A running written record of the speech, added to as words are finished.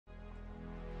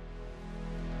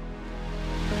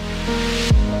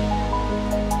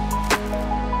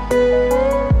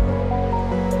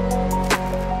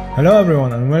Hello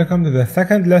everyone and welcome to the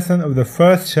second lesson of the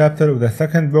first chapter of the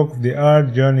second book of the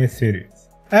Art Journey series.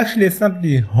 Actually, it's not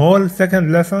the whole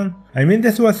second lesson. I mean,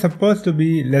 this was supposed to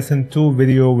be lesson 2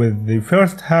 video with the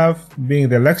first half being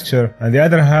the lecture and the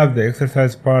other half the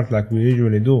exercise part like we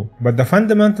usually do. But the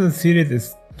fundamental series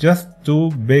is just too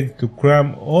big to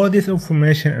cram all this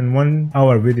information in 1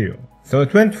 hour video. So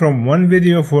it went from 1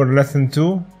 video for lesson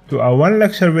 2 to a 1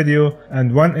 lecture video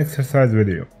and 1 exercise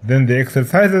video. Then the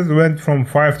exercises went from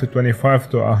 5 to 25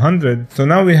 to 100. So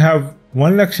now we have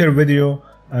 1 lecture video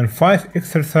and 5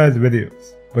 exercise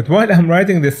videos. But while I'm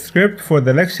writing the script for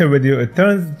the lecture video, it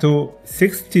turns to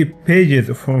 60 pages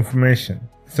of information.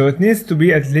 So it needs to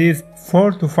be at least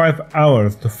 4 to 5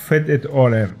 hours to fit it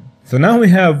all in. So now we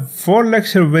have 4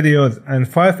 lecture videos and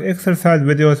 5 exercise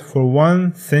videos for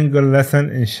 1 single lesson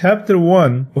in chapter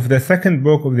 1 of the second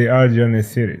book of the Art Journey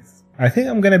series. I think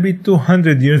I'm gonna be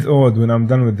 200 years old when I'm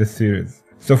done with this series.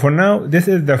 So for now, this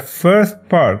is the first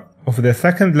part of the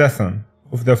second lesson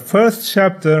of the first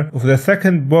chapter of the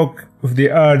second book of the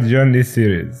Art Journey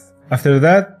series. After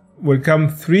that will come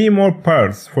 3 more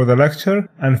parts for the lecture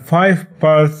and 5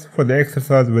 parts for the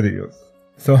exercise videos.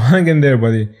 So hang in there,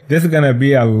 buddy. This is gonna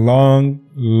be a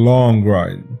long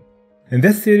ride. In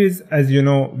this series, as you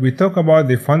know, we talk about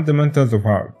the fundamentals of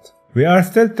art. We are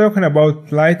still talking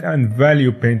about light and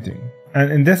value painting.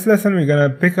 And in this lesson, we're gonna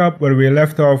pick up where we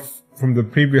left off from the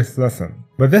previous lesson.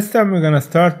 But this time we're gonna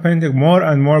start painting more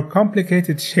and more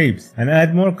complicated shapes and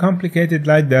add more complicated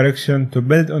light direction to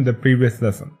build on the previous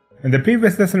lesson. In the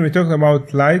previous lesson, we talked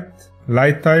about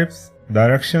light types,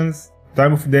 directions,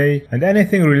 time of day, and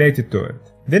anything related to it.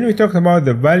 Then we talked about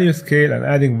the value scale and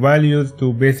adding values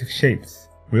to basic shapes.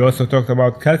 We also talked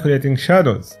about calculating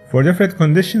shadows for different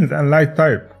conditions and light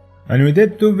type. And we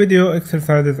did 2 video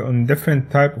exercises on different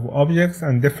type of objects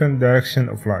and different direction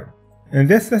of light. In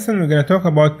this lesson, we're going to talk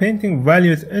about painting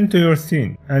values into your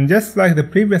scene. And just like the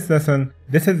previous lesson,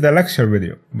 this is the lecture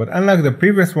video. But unlike the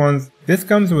previous ones, this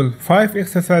comes with 5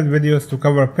 exercise videos to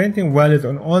cover painting values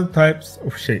on all types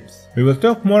of shapes. We will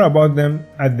talk more about them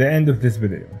at the end of this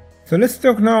video. So let's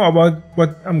talk now about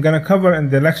what I'm going to cover in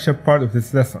the lecture part of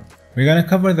this lesson. We're going to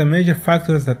cover the major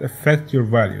factors that affect your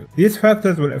value. These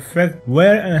factors will affect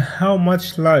where and how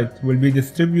much light will be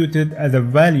distributed as a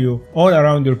value all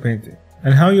around your painting,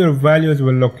 and how your values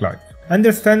will look like.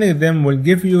 Understanding them will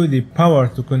give you the power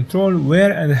to control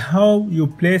where and how you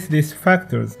place these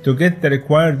factors to get the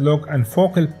required look and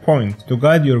focal point to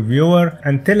guide your viewer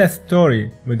and tell a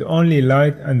story with only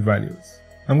light and values.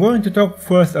 I'm going to talk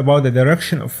first about the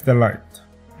direction of the light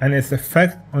and its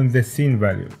effect on the scene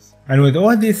values. And with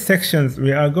all these sections,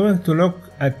 we are going to look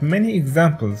at many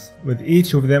examples with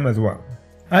each of them as well.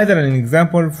 Either an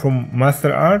example from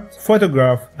master art,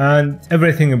 photograph, and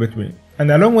everything in between.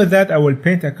 And along with that, I will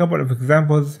paint a couple of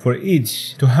examples for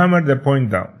each to hammer the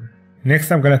point down.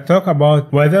 Next, I'm going to talk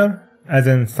about weather, as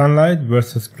in sunlight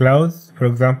versus clouds, for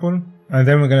example. And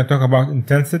then we're going to talk about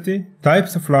intensity,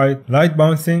 types of light, light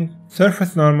bouncing,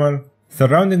 surface normal,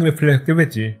 surrounding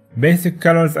reflectivity, basic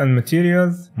colors and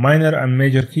materials, minor and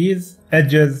major keys,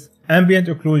 edges, ambient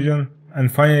occlusion, and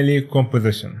finally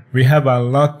composition. We have a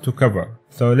lot to cover,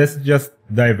 so let's just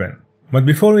dive in. But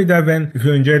before we dive in, if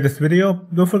you enjoyed this video,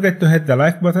 don't forget to hit the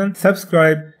like button,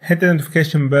 subscribe, hit the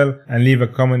notification bell, and leave a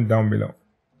comment down below.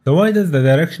 So why does the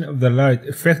direction of the light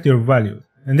affect your values?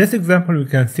 In this example, we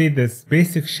can see this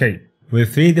basic shape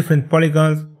with 3 different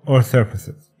polygons or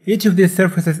surfaces. Each of these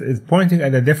surfaces is pointing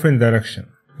at a different direction.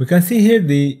 We can see here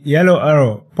the yellow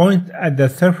arrow point at the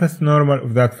surface normal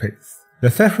of that face. The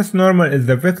surface normal is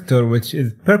the vector which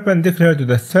is perpendicular to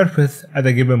the surface at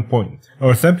a given point,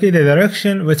 or simply the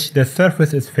direction which the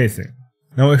surface is facing.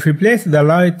 Now if we place the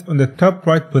light on the top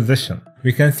right position,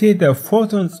 we can see the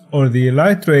photons or the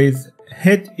light rays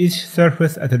hit each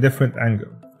surface at a different angle.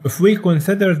 If we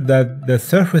consider that the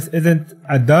surface isn't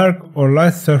a dark or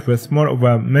light surface, more of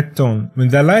a mid-tone, when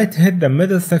the light hit the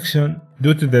middle section,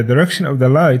 due to the direction of the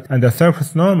light and the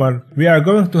surface normal, we are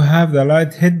going to have the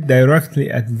light hit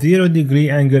directly at 0°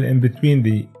 angle in between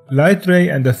the light ray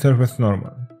and the surface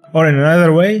normal. Or in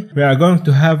another way, we are going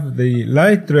to have the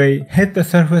light ray hit the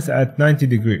surface at 90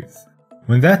 degrees.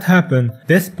 When that happens,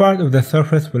 this part of the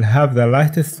surface will have the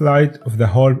lightest light of the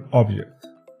whole object.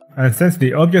 And since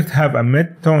the object have a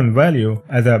mid-tone value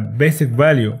as a basic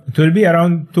value, it will be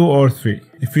around 2 or 3.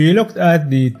 If we looked at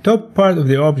the top part of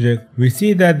the object, we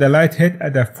see that the light hit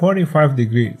at a 45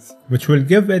 degrees, which will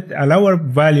give it a lower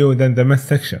value than the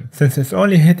midsection, since it's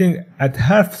only hitting at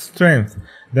half strength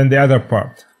than the other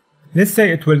part. Let's say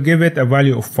it will give it a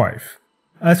value of 5.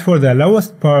 As for the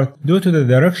lowest part, due to the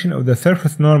direction of the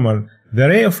surface normal, the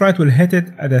ray of light will hit it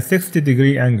at a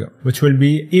 60-degree angle, which will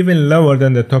be even lower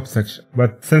than the top section.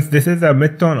 But since this is a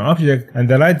mid-tone object and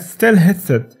the light still hits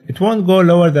it, it won't go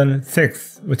lower than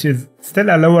 6, which is still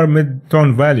a lower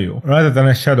mid-tone value rather than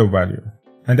a shadow value.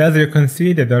 And as you can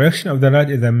see, the direction of the light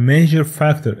is a major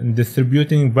factor in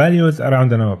distributing values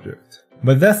around an object.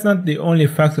 But that's not the only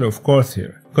factor, of course,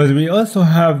 here, because we also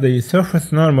have the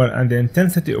surface normal and the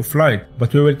intensity of light,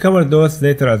 but we will cover those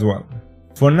later as well.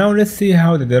 For now, let's see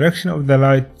how the direction of the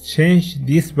light changed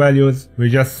these values we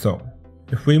just saw.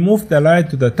 If we move the light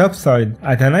to the top side,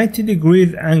 at a 90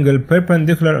 degrees angle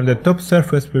perpendicular on the top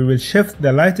surface, we will shift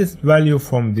the lightest value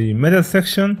from the middle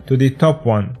section to the top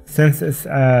one, since it's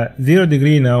a 0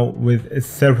 degree now with its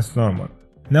surface normal.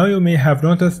 Now you may have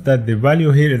noticed that the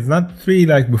value here is not 3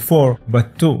 like before,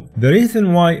 but 2. The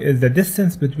reason why is the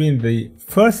distance between the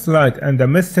first light and the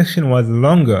mid section was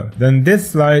longer than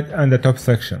this light and the top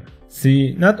section.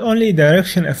 See, not only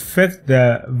direction affects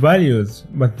the values,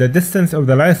 but the distance of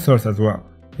the light source as well.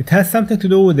 It has something to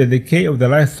do with the decay of the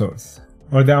light source,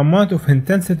 or the amount of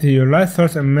intensity your light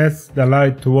source emits the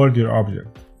light toward your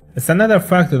object. It's another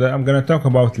factor that I'm gonna talk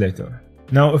about later.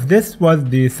 Now, if this was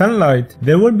the sunlight,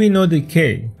 there will be no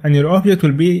decay, and your object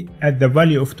will be at the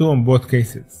value of 2 in both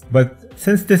cases. But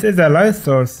since this is a light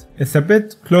source, it's a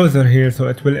bit closer here, so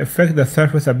it will affect the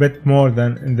surface a bit more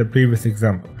than in the previous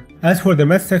example. As for the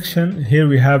mid section, here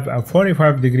we have a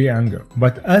 45-degree angle,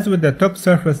 but as with the top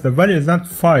surface, the value is not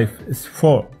 5, it's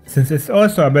 4, since it's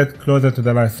also a bit closer to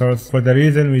the light source for the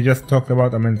reason we just talked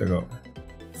about a minute ago.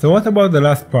 So what about the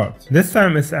last part? This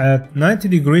time it's at 90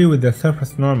 degree with the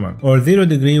surface normal, or 0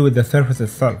 degree with the surface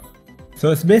itself. So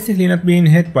it's basically not being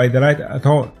hit by the light at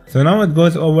all. So now it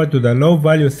goes over to the low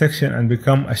value section and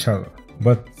become a shadow.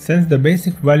 But since the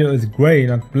basic value is gray,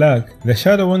 not black, the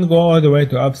shadow won't go all the way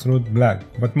to absolute black,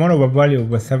 but more of a value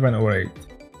of a 7 or 8.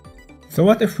 So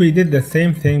what if we did the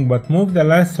same thing but move the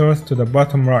light source to the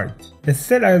bottom right? It's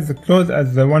still as close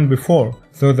as the one before,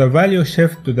 so the value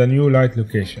shifts to the new light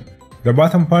location. The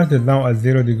bottom part is now at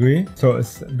 0 degree, so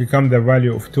it's become the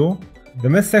value of 2. The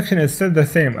mid section is still the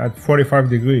same at 45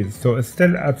 degrees, so it's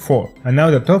still at 4. And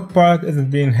now the top part isn't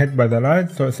being hit by the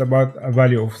light, so it's about a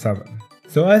value of 7.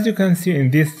 So as you can see in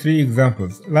these 3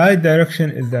 examples, light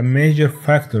direction is a major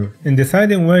factor in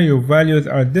deciding where your values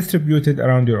are distributed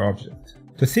around your object.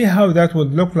 To see how that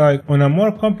would look like on a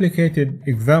more complicated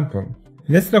example,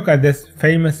 let's look at this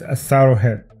famous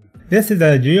arrowhead. This is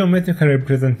a geometrical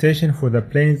representation for the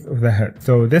planes of the head,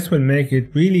 so this will make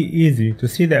it really easy to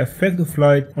see the effect of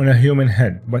light on a human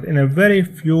head, but in a very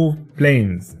few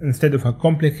planes instead of a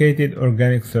complicated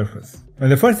organic surface. In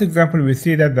the first example, we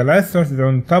see that the light source is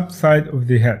on the top side of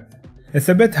the head. It's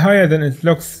a bit higher than it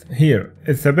looks here.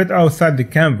 It's a bit outside the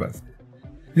canvas.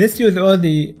 Let's use all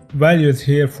the values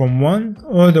here from 1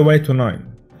 all the way to 9.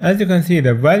 As you can see,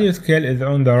 the value scale is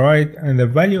on the right and the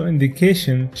value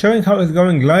indication showing how it's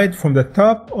going light from the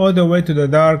top all the way to the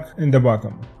dark in the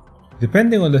bottom.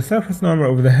 Depending on the surface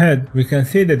normal of the head, we can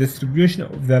see the distribution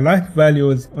of the light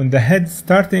values on the head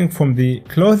starting from the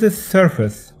closest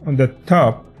surface on the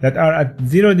top that are at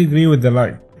 0 degree with the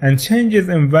light, and changes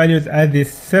in values as the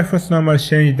surface normal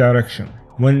change direction.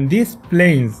 When these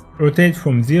planes rotate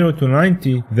from 0 to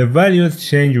 90, the values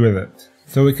change with it.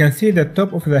 So we can see the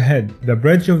top of the head, the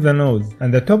bridge of the nose,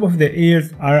 and the top of the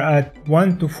ears are at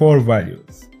 1 to 4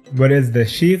 values, whereas the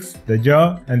cheeks, the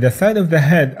jaw, and the side of the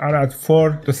head are at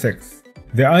 4 to 6.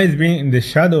 The eyes being in the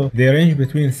shadow, they range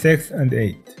between 6 and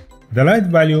 8. The light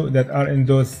value that are in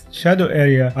those shadow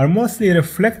area are mostly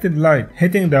reflected light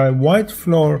hitting the white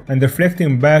floor and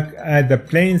reflecting back at the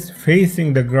planes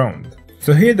facing the ground.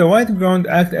 So here the white ground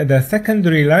acts as a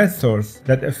secondary light source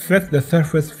that affects the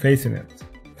surface facing it.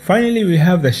 Finally, we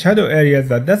have the shadow areas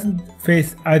that doesn't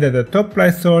face either the top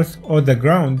light source or the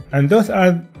ground, and those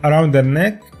are around the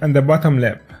neck and the bottom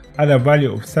lip at a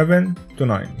value of 7 to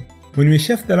 9. When we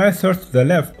shift the light source to the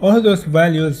left, all those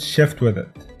values shift with it,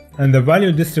 and the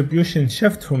value distribution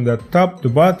shifts from the top to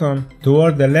bottom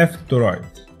toward the left to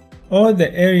right. All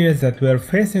the areas that were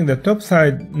facing the top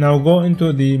side now go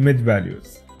into the mid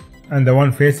values, and the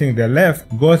one facing the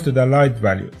left goes to the light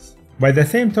values. By the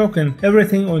same token,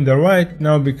 everything on the right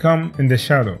now become in the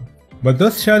shadow. But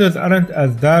those shadows aren't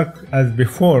as dark as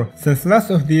before, since lots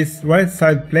of these right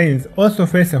side planes also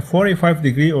face a 45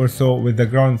 degree or so with the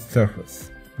ground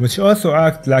surface, which also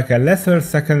acts like a lesser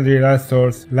secondary light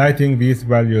source lighting these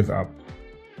values up.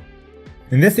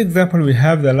 In this example, we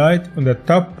have the light on the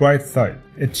top right side.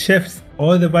 It shifts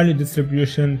all the value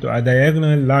distribution to a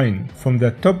diagonal line from the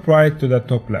top right to the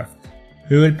top left.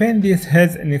 We will paint these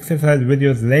heads in exercise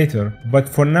videos later, but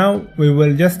for now we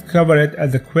will just cover it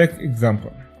as a quick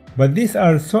example. but these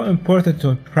are so important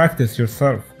to practice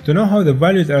yourself, to know how the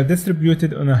values are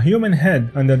distributed on a human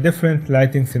head under different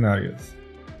lighting scenarios.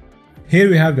 Here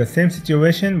we have the same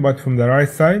situation but from the right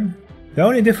side. The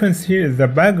only difference here is the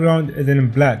background is in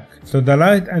black, so the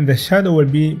light and the shadow will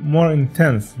be more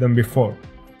intense than before.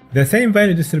 The same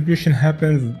value distribution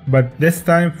happens, but this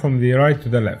time from the right to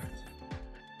the left.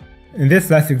 In this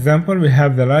last example, we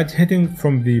have the light hitting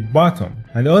from the bottom,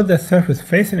 and all the surface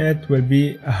facing it will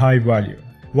be a high value,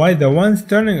 while the ones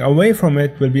turning away from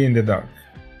it will be in the dark.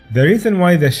 The reason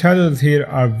why the shadows here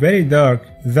are very dark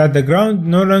is that the ground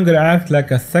no longer acts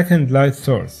like a second light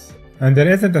source, and there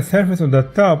isn't a surface on the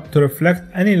top to reflect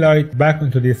any light back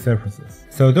onto these surfaces.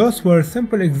 So those were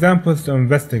simple examples to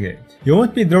investigate. You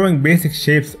won't be drawing basic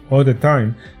shapes all the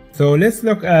time, so let's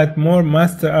look at more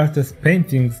master artist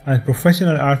paintings and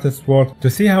professional artists' work to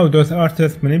see how those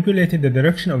artists manipulated the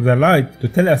direction of the light to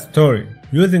tell a story,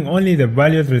 using only the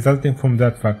values resulting from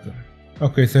that factor.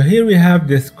 Okay, so here we have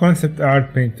this concept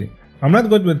art painting. I'm not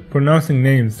good with pronouncing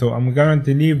names, so I'm going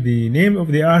to leave the name of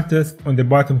the artist on the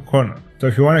bottom corner, so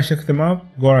if you want to check them out,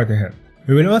 go right ahead.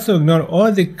 We will also ignore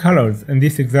all the colors in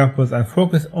these examples and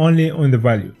focus only on the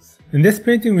values. In this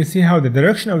painting we see how the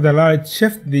direction of the light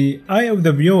shifts the eye of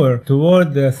the viewer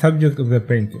toward the subject of the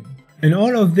painting. In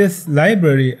all of this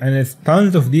library and its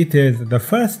tons of details, the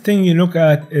first thing you look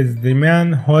at is the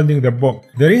man holding the book.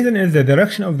 The reason is the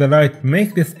direction of the light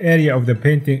makes this area of the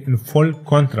painting in full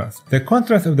contrast. The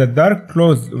contrast of the dark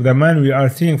clothes of the man we are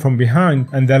seeing from behind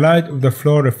and the light of the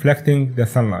floor reflecting the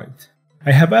sunlight.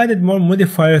 I have added more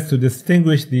modifiers to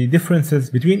distinguish the differences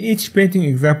between each painting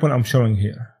example I'm showing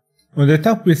here. On the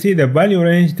top we see the value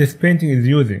range this painting is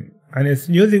using, and it's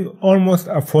using almost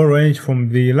a full range from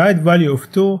the light value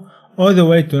of 2 all the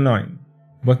way to 9.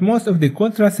 But most of the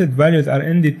contrasted values are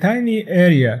in the tiny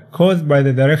area caused by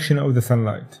the direction of the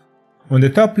sunlight. On the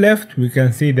top left we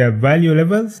can see the value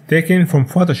levels taken from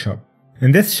Photoshop.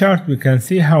 In this chart we can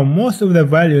see how most of the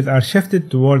values are shifted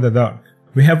toward the dark.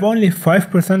 We have only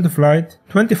 5% of light,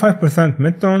 25%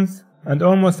 midtones, and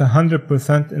almost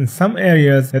 100% in some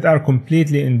areas that are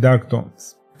completely in dark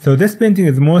tones. So this painting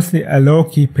is mostly a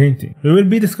low-key painting. We will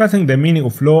be discussing the meaning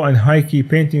of low and high-key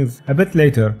paintings a bit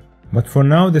later, but for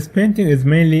now this painting is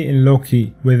mainly in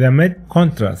low-key with a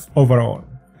mid-contrast overall.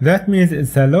 That means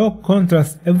it's a low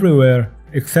contrast everywhere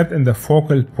except in the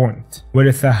focal point, where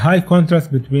it's a high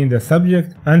contrast between the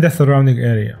subject and the surrounding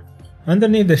area.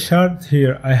 Underneath the chart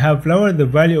here I have lowered the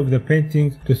value of the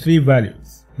painting to 3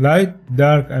 values: light,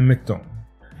 dark, and midtone.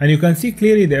 And you can see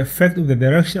clearly the effect of the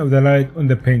direction of the light on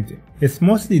the painting. It's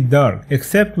mostly dark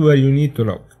except where you need to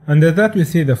look. Under that we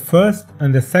see the first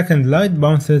and the second light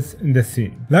bounces in the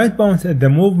scene. Light bounce is the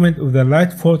movement of the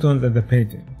light photons at the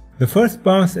painting. The first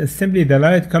bounce is simply the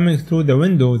light coming through the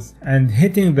windows and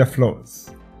hitting the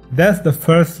floors. That's the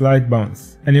first light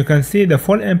bounce, and you can see the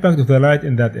full impact of the light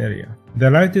in that area, the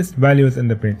lightest values in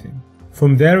the painting.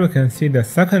 From there we can see the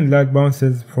second light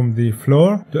bounces from the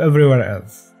floor to everywhere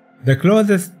else. The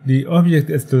closest the object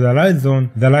is to the light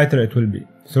zone, the lighter it will be.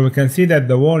 So we can see that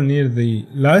the wall near the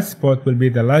light spot will be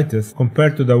the lightest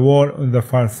compared to the wall on the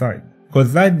far side,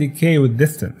 because light decay with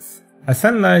distance. A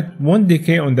sunlight won't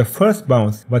decay on the first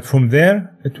bounce, but from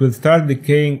there it will start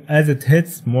decaying as it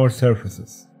hits more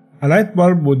surfaces. A light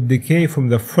bulb would decay from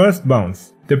the first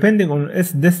bounce, depending on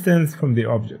its distance from the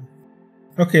object.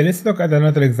 Okay, let's look at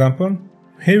another example.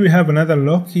 Here we have another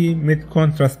low-key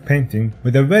mid-contrast painting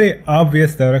with a very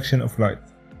obvious direction of light.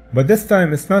 But this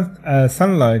time it's not a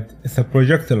sunlight, it's a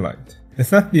projector light.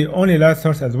 It's not the only light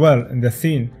source as well in the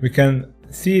scene. We can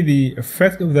see the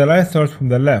effect of the light source from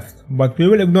the left, but we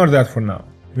will ignore that for now.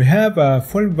 We have a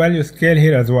full value scale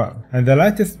here as well, and the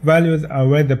lightest values are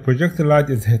where the projector light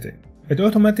is hitting. It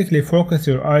automatically focuses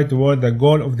your eye toward the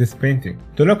goal of this painting,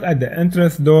 to look at the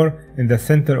entrance door in the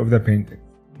center of the painting.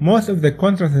 Most of the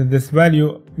contrast in this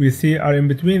value we see are in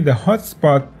between the hot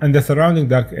spot and the surrounding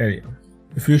dark area.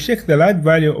 If you check the light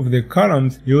value of the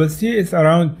columns, you will see it's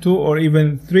around 2 or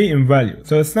even 3 in value.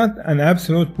 So it's not an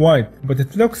absolute white, but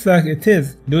it looks like it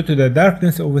is due to the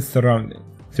darkness of its surrounding.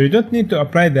 So you don't need to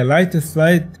apply the lightest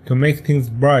light to make things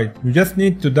bright, you just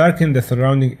need to darken the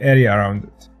surrounding area around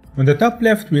it. On the top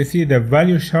left we see the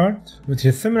value chart, which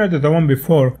is similar to the one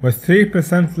before with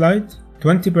 3% light,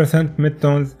 20%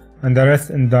 midtones, and the rest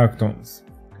in dark tones.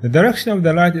 The direction of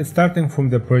the light is starting from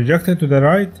the projector to the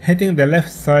right, hitting the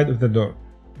left side of the door.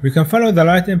 We can follow the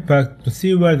light impact to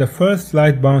see where the first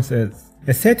light bounce is.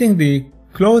 It's hitting the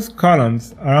closed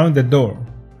columns around the door,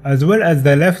 as well as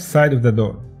the left side of the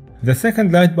door. The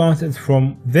second light bounce is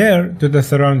from there to the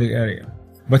surrounding area.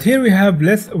 But here we have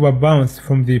less of a bounce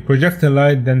from the projector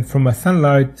light than from a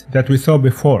sunlight that we saw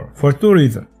before, for 2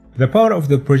 reasons. The power of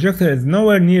the projector is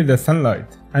nowhere near the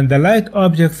sunlight, and the light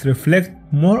objects reflect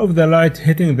more of the light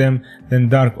hitting them than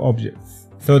dark objects.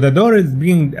 So the doors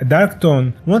being a dark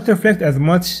tone won't reflect as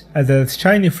much as a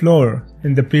shiny floor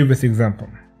in the previous example.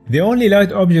 The only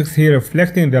light objects here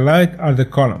reflecting the light are the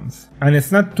columns, and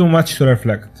it's not too much to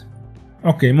reflect.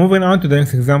 Okay, moving on to the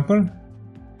next example.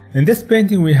 In this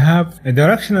painting we have a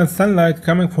directional sunlight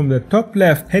coming from the top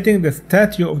left hitting the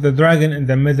statue of the dragon in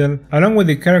the middle along with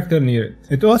the character near it.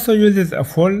 It also uses a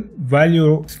full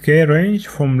value scale range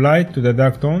from light to the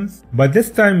dark tones, but this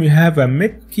time we have a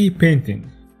mid-key painting.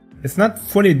 It's not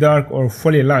fully dark or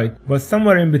fully light, but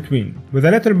somewhere in between, with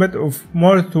a little bit of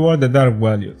more toward the dark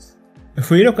values.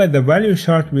 If we look at the value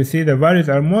chart, we see the values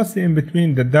are mostly in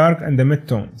between the dark and the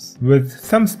mid-tones, with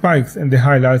some spikes in the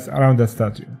highlights around the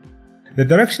statue. The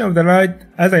direction of the light,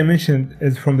 as I mentioned,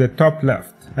 is from the top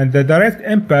left, and the direct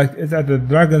impact is at the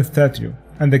dragon statue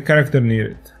and the character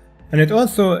near it. And it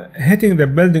also hitting the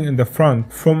building in the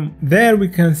front. From there we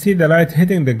can see the light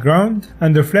hitting the ground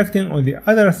and reflecting on the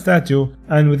other statue,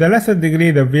 and with a lesser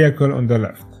degree the vehicle on the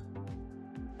left.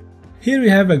 Here we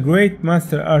have a great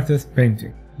master artist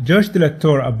painting. Georges de la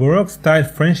Tour, a Baroque-style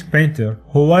French painter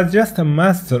who was just a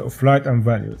master of light and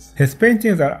values. His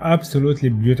paintings are absolutely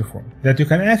beautiful, that you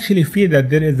can actually feel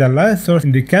that there is a light source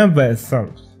in the canvas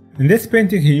itself. In this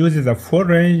painting he uses a full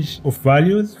range of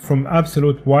values from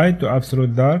absolute white to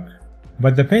absolute dark,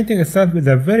 but the painting itself is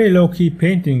a very low-key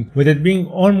painting, with it being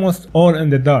almost all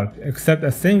in the dark except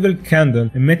a single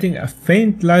candle emitting a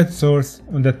faint light source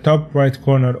on the top right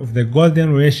corner of the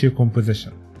golden ratio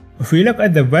composition. If we look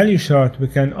at the value chart, we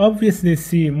can obviously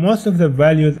see most of the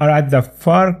values are at the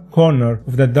far corner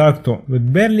of the dark tone,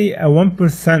 with barely a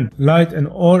 1% light in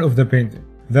all of the painting.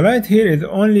 The light here is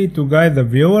only to guide the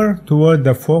viewer toward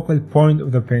the focal point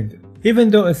of the painting. Even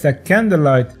though it's a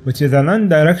candlelight, which is a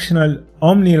non-directional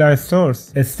omni-light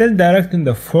source, it's still directing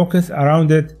the focus around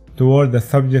it toward the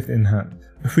subject in hand.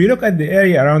 If we look at the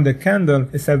area around the candle,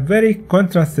 it's a very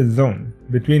contrasted zone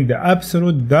between the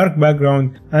absolute dark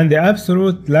background and the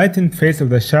absolute lightened face of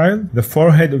the child, the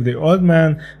forehead of the old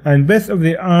man, and bits of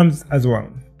the arms as well.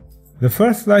 The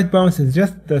first light bounce is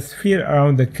just the sphere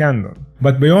around the candle,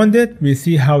 but beyond it we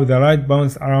see how the light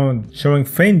bounces around, showing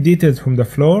faint details from the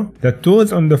floor, the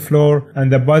tools on the floor,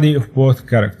 and the body of both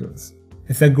characters.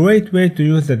 It's a great way to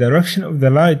use the direction of the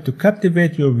light to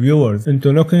captivate your viewers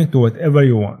into looking to whatever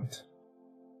you want.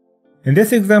 In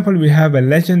this example we have a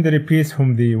legendary piece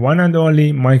from the one and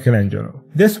only Michelangelo.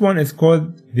 This one is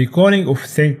called The Calling of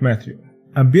St. Matthew,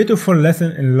 a beautiful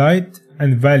lesson in light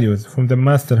and values from the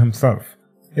master himself.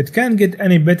 It can't get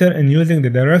any better in using the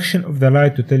direction of the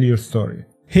light to tell your story.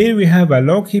 Here we have a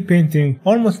low-key painting,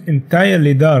 almost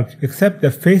entirely dark except the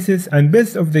faces and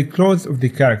bits of the clothes of the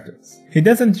characters. He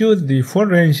doesn't use the full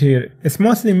range here, it's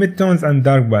mostly mid-tones and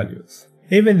dark values.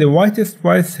 Even the whitest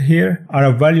whites here are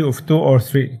a value of 2 or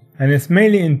 3. And it's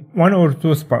mainly in 1 or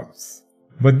 2 spots.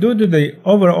 But due to the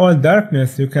overall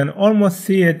darkness, you can almost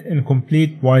see it in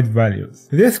complete white values.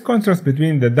 This contrast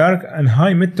between the dark and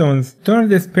high midtones turns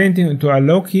this painting into a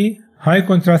low-key,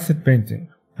 high-contrasted painting.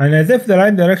 And as if the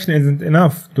light direction isn't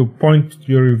enough to point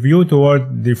your view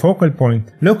toward the focal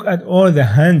point, look at all the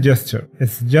hand gesture.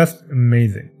 It's just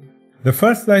amazing. The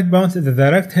first light bounce is a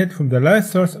direct hit from the light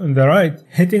source on the right,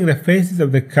 hitting the faces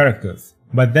of the characters.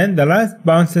 But then the light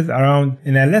bounces around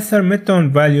in a lesser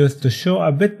midtone values to show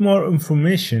a bit more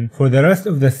information for the rest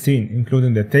of the scene,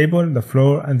 including the table, the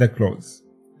floor, and the clothes.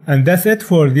 And that's it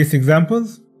for these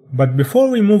examples. But before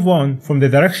we move on from the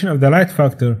direction of the light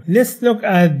factor, let's look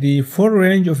at the full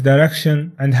range of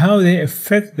direction and how they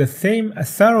affect the same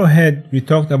arrowhead we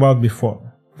talked about before.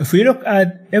 If we look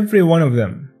at every one of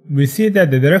them, we see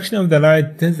that the direction of the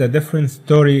light tells a different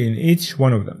story in each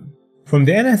one of them. From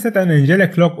the innocent and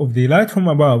angelic look of the light from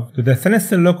above, to the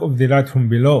sinister look of the light from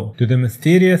below, to the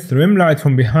mysterious rim light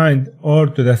from behind or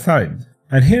to the side.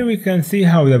 And here we can see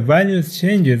how the values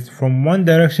changes from one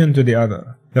direction to the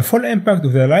other. The full impact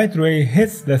of the light ray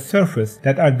hits the surface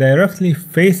that are directly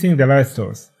facing the light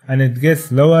source, and it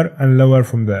gets lower and lower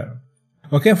from there.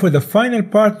 Okay, for the final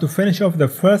part to finish off the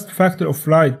first factor of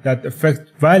light that affects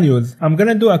values, I'm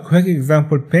gonna do a quick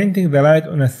example painting the light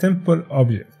on a simple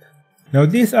object. Now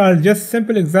these are just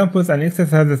simple examples and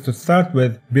exercises to start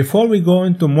with before we go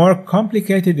into more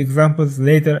complicated examples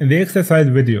later in the exercise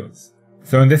videos.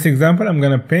 So in this example I'm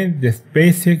gonna paint this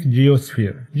basic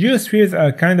geosphere. Geospheres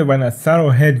are kind of an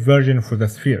arrowhead version for the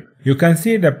sphere. You can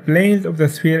see the planes of the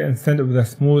sphere instead of the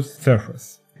smooth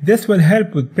surface. This will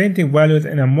help with painting values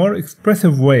in a more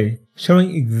expressive way,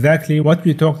 showing exactly what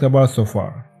we talked about so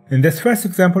far. In this first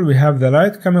example we have the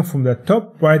light coming from the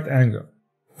top right angle.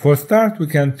 For start, we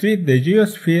can treat the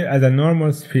geosphere as a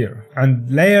normal sphere and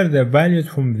layer the values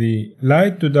from the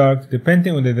light to dark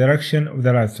depending on the direction of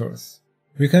the light source.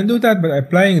 We can do that by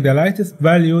applying the lightest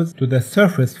values to the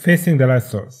surface facing the light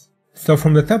source. So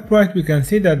from the top right we can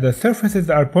see that the surfaces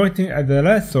are pointing at the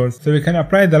light source, so we can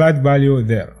apply the light value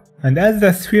there. And as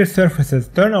the sphere surfaces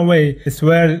turn away, it's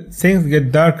where things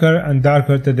get darker and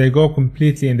darker till they go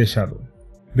completely in the shadow.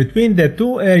 Between the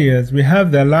two areas we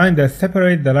have the line that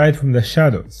separates the light from the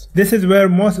shadows. This is where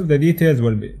most of the details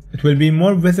will be. It will be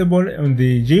more visible on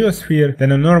the geosphere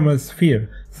than a normal sphere,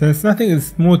 since nothing is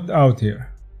smoothed out here.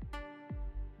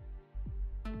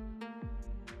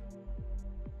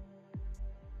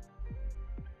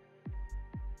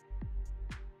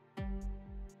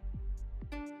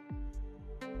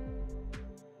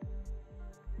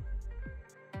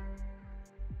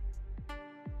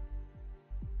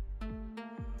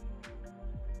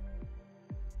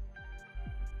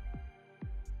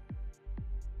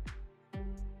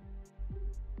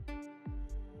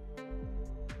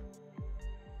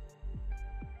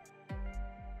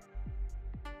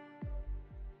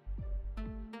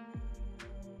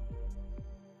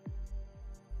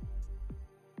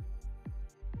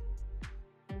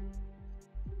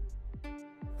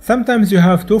 Sometimes you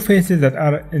have two faces that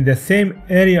are in the same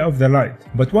area of the light,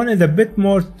 but one is a bit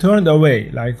more turned away,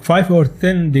 like 5 or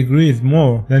 10 degrees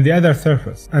more than the other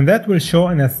surface, and that will show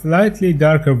in a slightly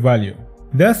darker value.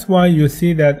 That's why you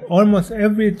see that almost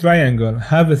every triangle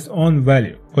have its own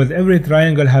value, because every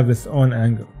triangle have its own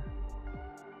angle.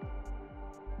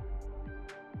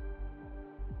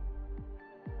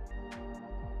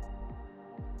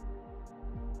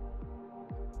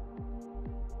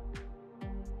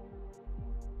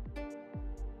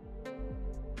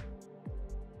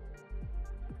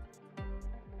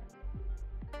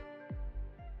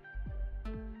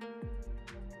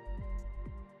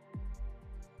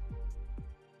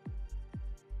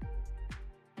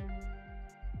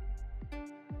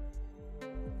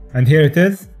 And here it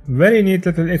is, very neat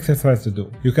little exercise to do.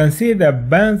 You can see the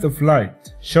bands of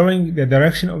light showing the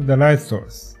direction of the light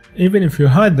source. Even if you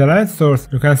hide the light source,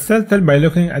 you can still tell by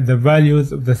looking at the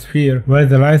values of the sphere where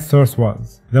the light source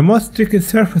was. The most tricky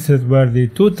surfaces were the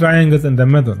two triangles in the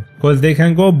middle, because they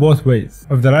can go both ways.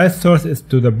 If the light source is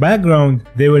to the background,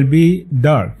 they will be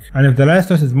dark, and if the light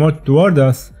source is more toward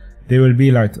us, they will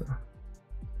be lighter.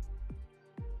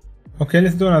 Okay,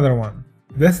 let's do another one.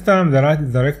 This time the light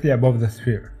is directly above the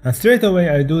sphere, and straight away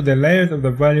I do the layers of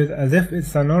the values as if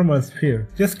it's a normal sphere,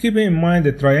 just keeping in mind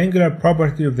the triangular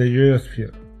property of the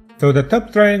geosphere. So the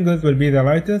top triangles will be the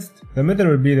lightest, the middle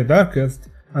will be the darkest,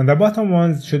 and the bottom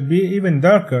ones should be even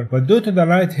darker, but due to the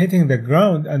light hitting the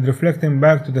ground and reflecting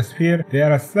back to the sphere, they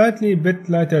are a slightly bit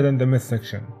lighter than the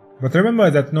midsection. But remember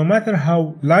that no matter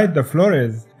how light the floor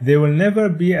is, they will never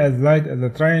be as light as the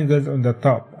triangles on the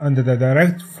top under the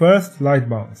direct first light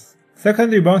bounce.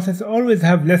 Secondary bounces always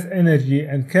have less energy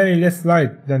and carry less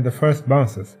light than the first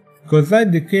bounces, because light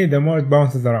decay the more it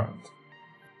bounces around.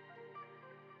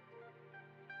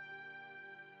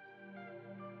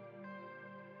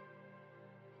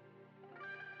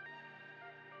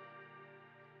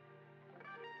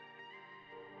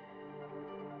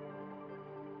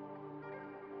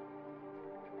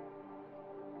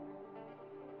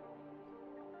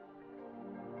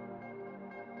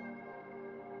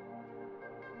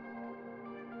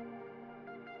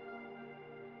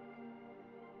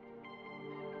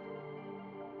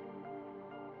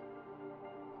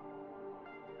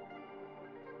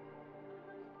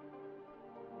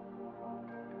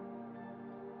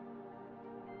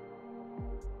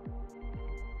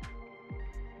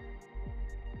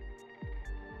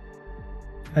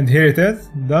 And here it is,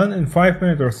 done in 5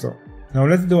 minutes or so. Now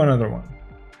let's do another one.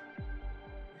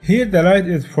 Here the light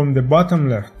is from the bottom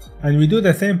left, and we do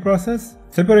the same process,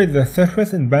 separate the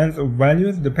surface in bands of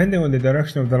values depending on the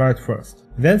direction of the light first.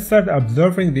 Then start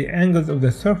observing the angles of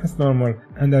the surface normal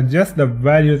and adjust the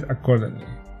values accordingly.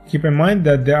 Keep in mind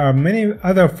that there are many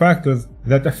other factors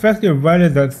that affect your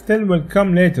values that still will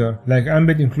come later, like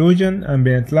ambient occlusion,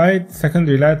 ambient light,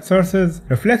 secondary light sources,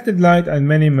 reflected light, and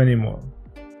many more.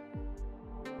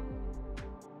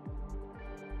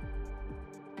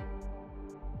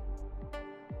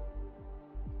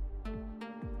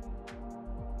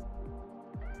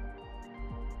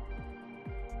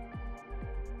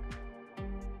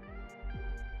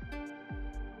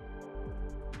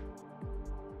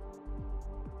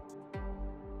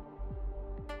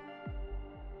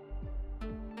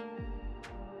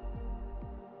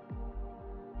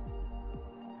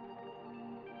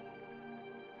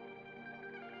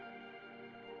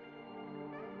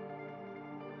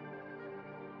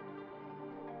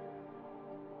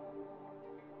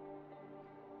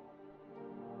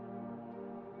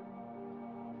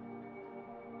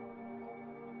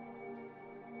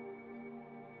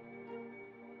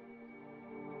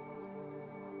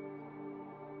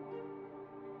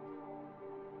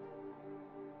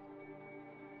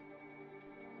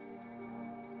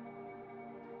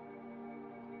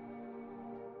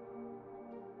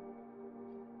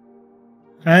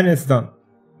 And it's done.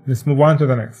 Let's move on to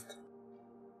the next.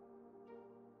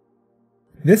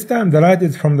 This time the light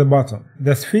is from the bottom.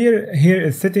 The sphere here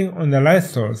is sitting on the light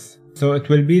source, so it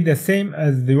will be the same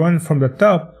as the one from the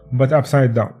top, but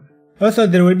upside down. Also,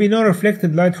 there will be no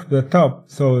reflected light from the top,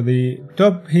 so the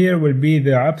top here will be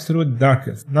the absolute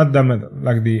darkest, not the middle,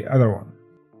 like the other one.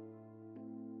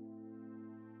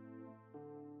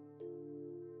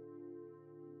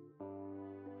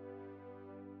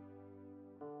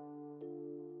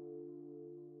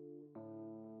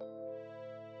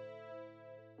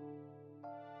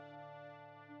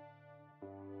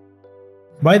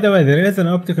 By the way, there is an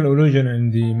optical illusion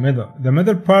in the middle. The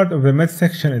middle part of the mid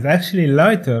section is actually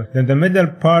lighter than the middle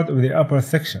part of the upper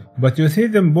section, but you see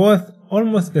them both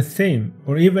almost the same,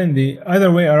 or even the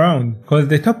other way around, because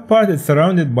the top part is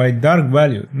surrounded by dark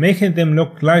values, making them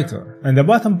look lighter, and the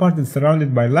bottom part is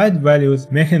surrounded by light values,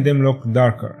 making them look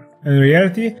darker. In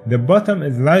reality, the bottom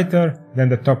is lighter than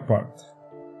the top part.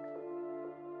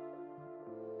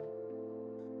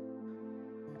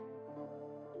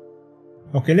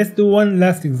 Okay, let's do one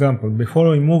last example before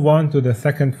we move on to the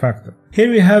second factor.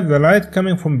 Here we have the light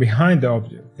coming from behind the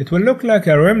object. It will look like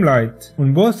a rim light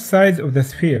on both sides of the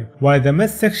sphere, while the mid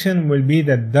section will be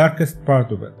the darkest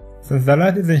part of it. Since the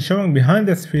light isn't showing behind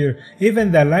the sphere,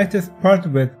 even the lightest part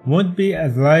of it won't be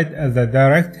as light as the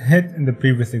direct hit in the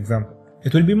previous example.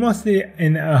 It will be mostly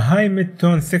in a high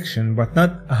mid-tone section, but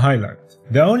not a highlight.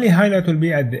 The only highlight will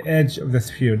be at the edge of the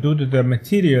sphere due to the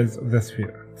materials of the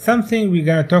sphere. Something we're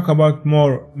gonna talk about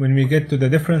more when we get to the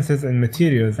differences in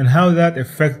materials and how that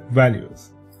affects values.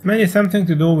 It's mainly something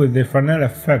to do with the Fresnel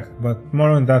effect, but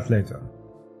more on that later.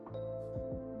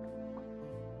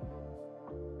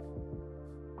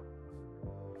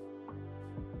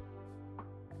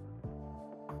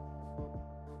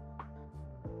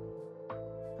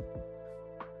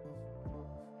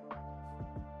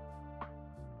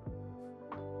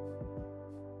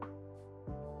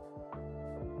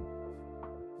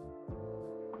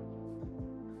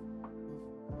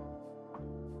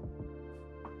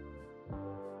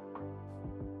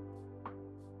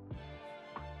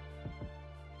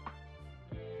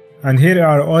 And here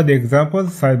are all the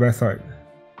examples side by side.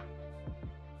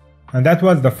 And that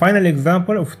was the final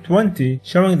example of 20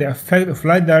 showing the effect of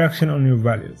light direction on your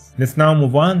values. Let's now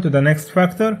move on to the next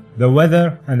factor, the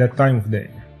weather and the time of day.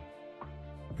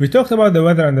 We talked about the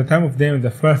weather and the time of day in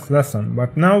the first lesson,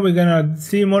 but now we're gonna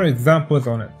see more examples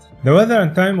on it. The weather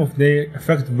and time of day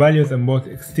affect values in both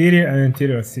exterior and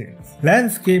interior scenes.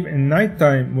 Landscape in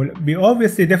nighttime will be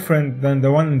obviously different than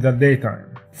the one in the daytime.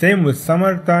 Same with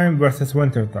summertime versus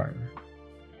wintertime.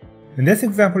 In this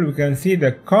example, we can see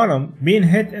the column being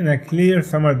hit in a clear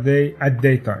summer day at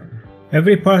daytime.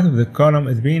 Every part of the column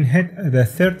is being hit at a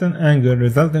certain angle,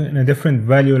 resulting in a different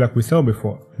value like we saw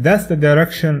before. That's the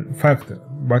direction factor.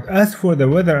 But as for the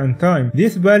weather and time,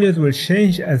 these values will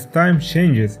change as time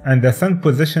changes and the sun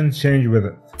position change with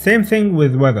it. Same thing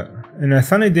with weather. In a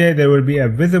sunny day, there will be a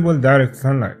visible direct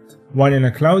sunlight, while in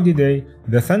a cloudy day,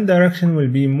 the sun direction will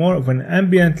be more of an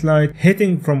ambient light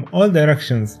hitting from all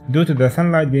directions due to the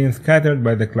sunlight being scattered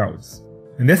by the clouds.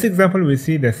 In this example, we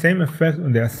see the same effect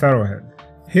on the arrowhead.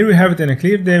 Here we have it in a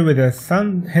clear day with the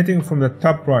sun hitting from the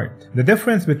top right. The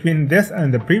difference between this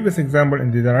and the previous example in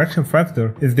the direction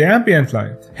factor is the ambient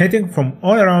light hitting from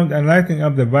all around and lighting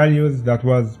up the values that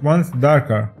was once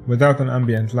darker without an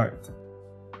ambient light.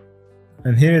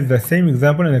 And here is the same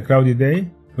example in a cloudy day,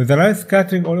 with the light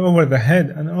scattering all over the head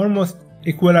and almost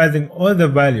equalizing all the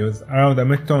values around a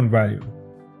mid-tone value.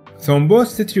 So in both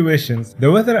situations,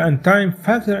 the weather and time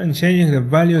factor in changing the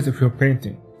values of your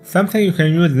painting, something you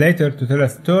can use later to tell a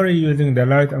story using the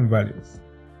light and values.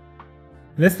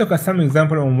 Let's look at some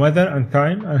examples on weather and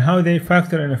time and how they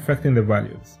factor in affecting the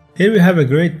values. Here we have a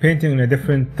great painting in a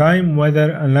different time,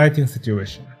 weather and lighting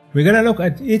situation. We're gonna look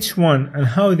at each one and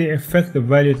how they affect the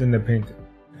values in the painting.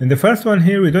 In the first one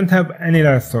here, we don't have any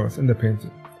light source in the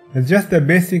painting. It's just the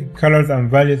basic colors and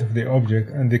values of the object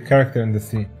and the character in the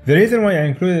scene. The reason why I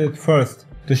included it first,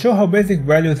 to show how basic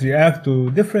values react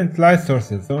to different light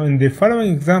sources. So in the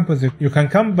following examples, you can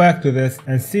come back to this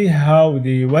and see how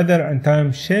the weather and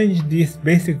time change these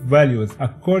basic values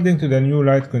according to the new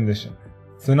light condition.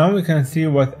 So now we can see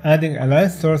what adding a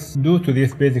light source do to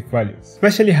these basic values,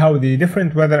 especially how the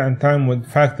different weather and time would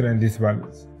factor in these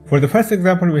values. For the first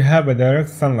example, we have a direct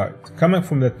sunlight coming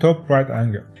from the top right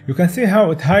angle. You can see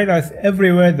how it highlights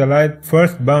everywhere the light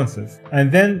first bounces,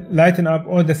 and then lighten up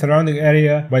all the surrounding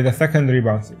area by the secondary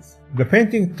bounces. The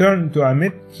painting turned to a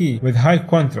mid-key with high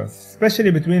contrast,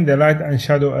 especially between the light and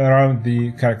shadow around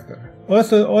the character.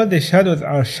 Also, all the shadows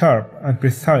are sharp and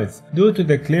precise due to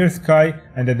the clear sky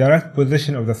and the direct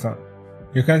position of the sun.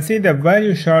 You can see the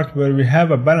value chart where we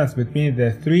have a balance between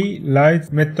the three lights,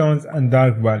 midtones, and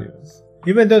dark values.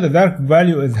 Even though the dark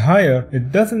value is higher,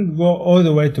 it doesn't go all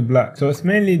the way to black, so it's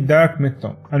mainly dark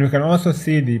midtone, and we can also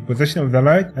see the position of the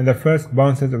light and the first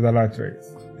bounces of the light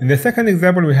rays. In the second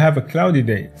example, we have a cloudy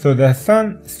day, so the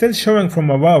sun still showing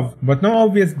from above, but no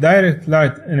obvious direct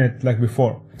light in it like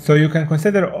before. So you can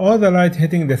consider all the light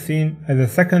hitting the scene as the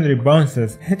secondary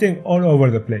bounces hitting all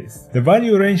over the place. The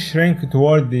value range shrink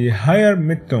toward the higher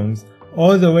midtones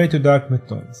all the way to dark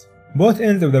midtones. Both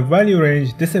ends of the value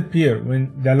range disappear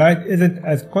when the light isn't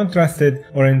as contrasted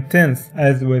or intense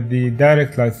as with the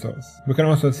direct light source. We can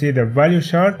also see the value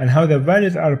chart and how the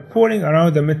values are pooling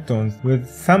around the midtones with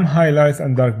some highlights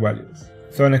and dark values.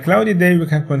 So on a cloudy day, we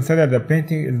can consider the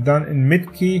painting is done in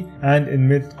mid-key and in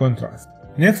mid-contrast.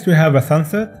 Next we have a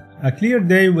sunset. A clear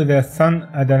day with the sun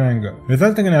at an angle,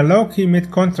 resulting in a low-key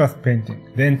mid-contrast painting.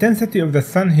 The intensity of the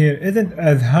sun here isn't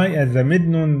as high as the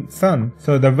mid-noon sun,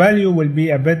 so the value will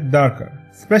be a bit darker,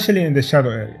 especially in the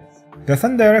shadow areas. The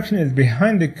sun direction is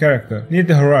behind the character, near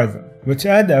the horizon, which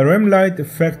adds a rim light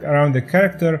effect around the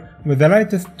character with the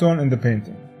lightest tone in the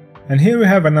painting. And here we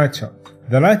have a night shot.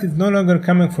 The light is no longer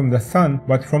coming from the sun,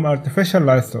 but from artificial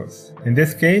light source. In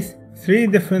this case, 3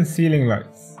 different ceiling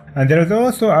lights. And there is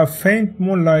also a faint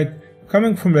moonlight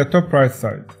coming from the top right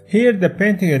side. Here the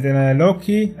painting is in a low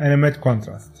key and a mid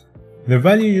contrast. The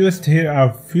value used here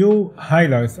are few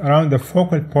highlights around the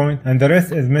focal point and the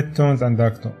rest is midtones and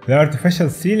darktones. The artificial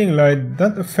ceiling light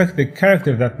don't affect the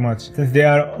character that much since they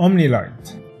are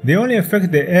omni-light. They only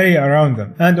affect the area around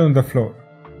them and on the floor,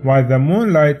 while the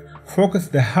moonlight focuses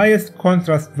the highest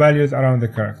contrast values around the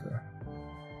character.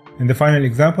 In the final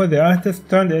example, the artist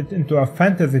turned it into a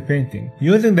fantasy painting,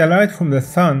 using the light from the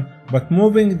sun but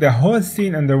moving the whole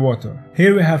scene underwater.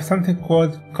 Here we have something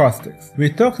called caustics.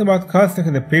 We talked about caustic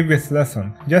in the previous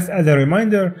lesson. Just as a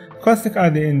reminder, caustics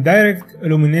are the indirect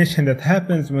illumination that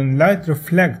happens when light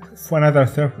reflects from another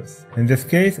surface. In this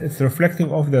case, it's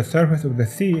reflecting off the surface of the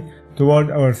sea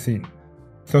toward our scene.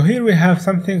 So here we have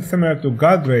something similar to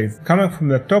God rays coming from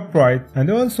the top right and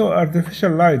also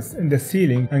artificial lights in the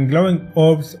ceiling and glowing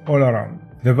orbs all around.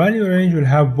 The value range will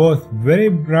have both very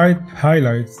bright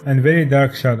highlights and very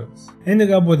dark shadows,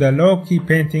 ending up with a low-key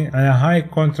painting and a high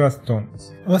contrast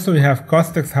tones. Also we have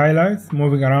caustics highlights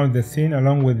moving around the scene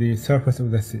along with the surface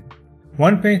of the sea.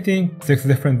 One painting, 6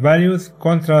 different values,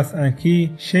 contrast and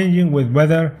key changing with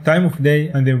weather, time of day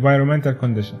and environmental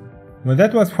condition. Well,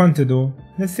 that was fun to do.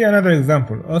 Let's see another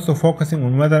example, also focusing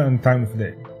on weather and time of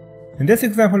day. In this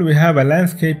example we have a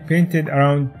landscape painted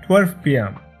around 12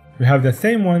 PM. We have the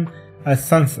same one as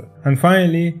sunset, and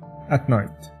finally at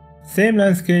night. Same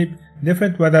landscape,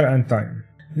 different weather and time.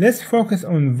 Let's focus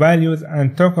on values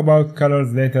and talk about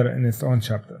colors later in its own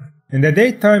chapter. In the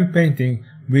daytime painting,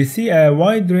 we see a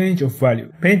wide range of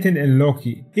value, painted in low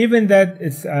key. Even that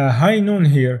it's a high noon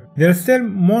here, there's still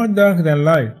more dark than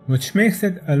light, which makes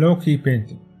it a low key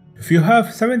painting. If you have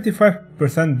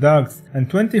 75% darks and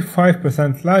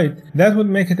 25% light, that would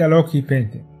make it a low key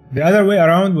painting. The other way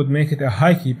around would make it a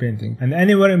high key painting, and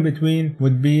anywhere in between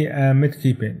would be a mid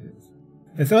key painting.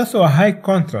 It's also a high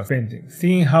contrast painting,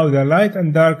 seeing how the light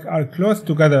and dark are close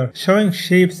together, showing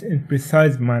shapes in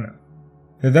precise manner.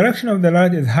 The direction of the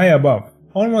light is high above,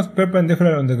 almost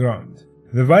perpendicular on the ground.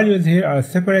 The values here are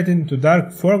separated into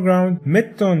dark foreground,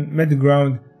 mid-tone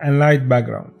midground, and light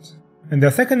background. In the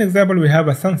second example we have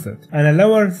a sunset, and a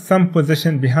lower sun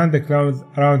position behind the clouds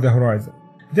around the horizon.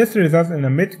 This results in a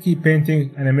mid-key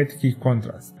painting and a mid-key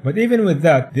contrast. But even with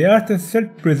that, the artist still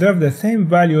preserved the same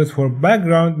values for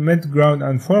background, midground,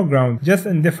 and foreground, just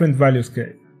in different value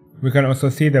scale. We can also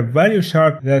see the value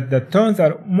chart that the tones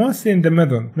are mostly in the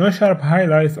middle, no sharp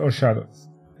highlights or shadows.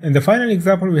 In the final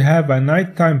example we have a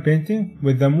nighttime painting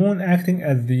with the moon acting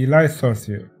as the light source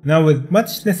here. Now with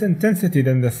much less intensity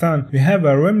than the sun, we have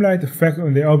a rim light effect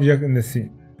on the object in the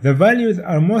scene. The values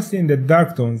are mostly in the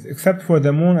dark tones except for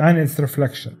the moon and its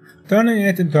reflection, turning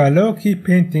it into a low-key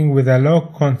painting with a low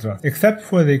contrast except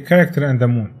for the character and the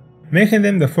moon, making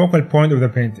them the focal point of the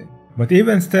painting. But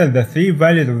even still, the 3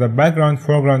 values of the background,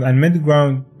 foreground and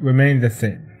midground remain the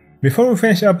same. Before we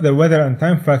finish up the weather and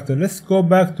time factor, let's go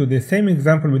back to the same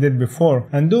example we did before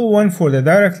and do one for the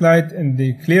direct light in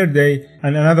the clear day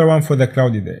and another one for the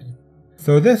cloudy day.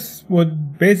 So this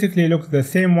would basically look the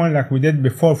same one like we did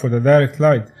before for the direct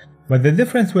light, but the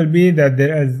difference will be that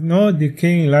there is no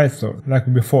decaying light source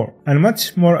like before, and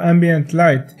much more ambient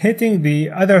light hitting the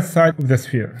other side of the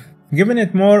sphere, giving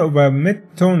it more of a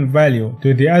mid-tone value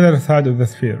to the other side of the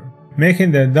sphere,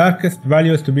 making the darkest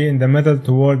values to be in the middle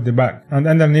toward the back and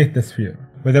underneath the sphere,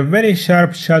 with a very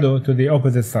sharp shadow to the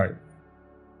opposite side.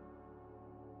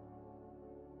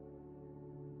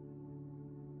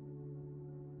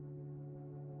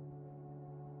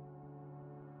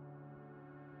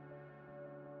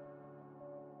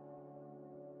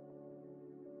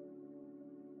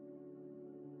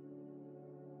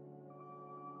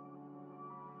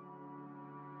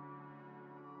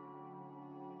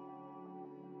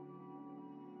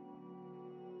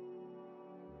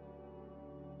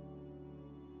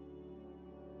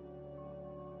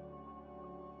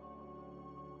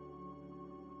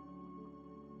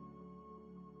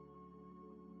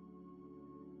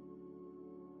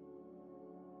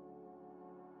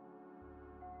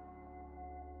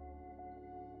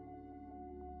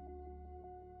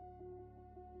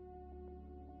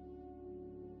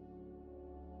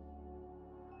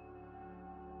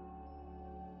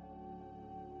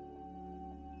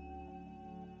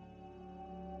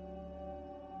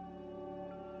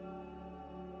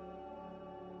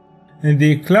 In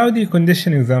the cloudy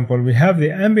condition example, we have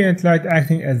the ambient light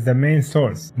acting as the main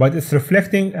source, but it's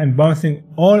reflecting and bouncing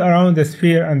all around the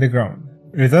sphere and the ground,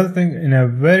 resulting in a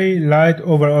very light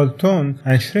overall tone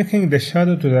and shrinking the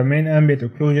shadow to the main ambient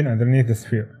occlusion underneath the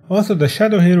sphere. Also, the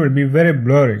shadow here will be very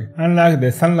blurry, unlike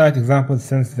the sunlight example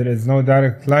since there is no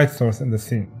direct light source in the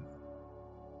scene.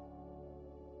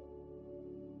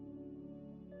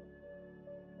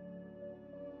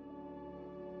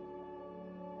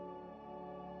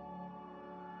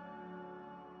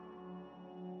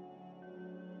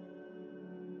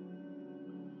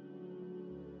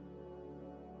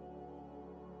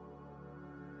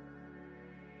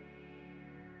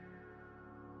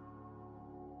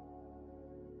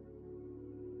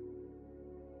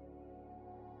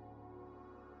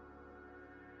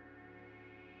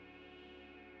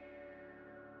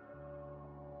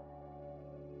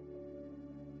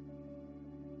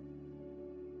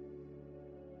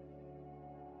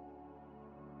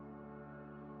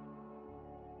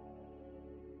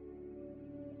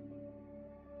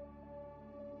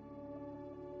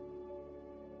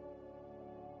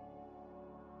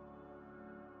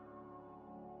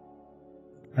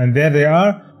 And there they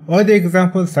are, all the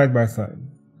examples side by side.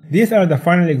 These are the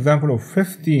final example of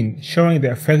 15 showing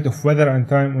the effect of weather and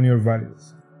time on your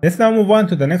values. Let's now move on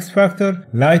to the next factor,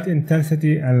 light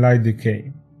intensity and light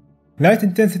decay. Light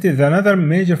intensity is another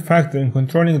major factor in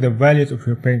controlling the values of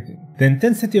your painting. The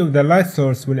intensity of the light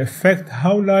source will affect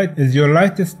how light is your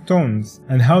lightest tones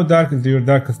and how dark is your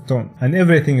darkest tone, and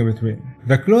everything in between.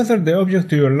 The closer the object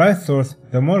to your light source,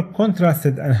 the more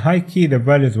contrasted and high key the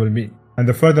values will be. And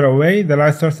the further away the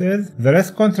light source is, the less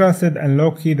contrasted and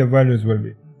low key the values will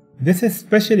be. This is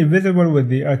especially visible with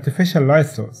the artificial light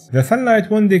source. The sunlight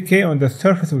won't decay on the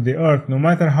surface of the earth no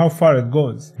matter how far it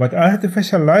goes, but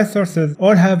artificial light sources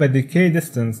all have a decay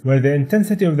distance where the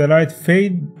intensity of the light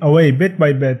fades away bit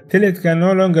by bit till it can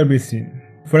no longer be seen.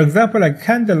 For example, a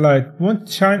candle light won't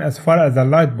shine as far as a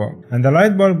light bulb, and the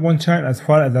light bulb won't shine as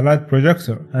far as a light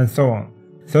projector, and so on.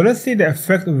 So let's see the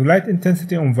effect of light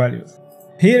intensity on values.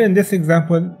 Here in this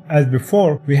example, as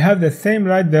before, we have the same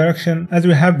light direction as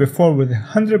we have before with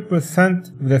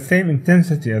 100% of the same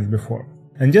intensity as before.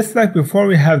 And just like before,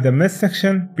 we have the mist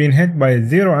section being hit by a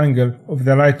zero angle of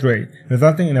the light ray,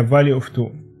 resulting in a value of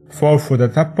 2. 4 for the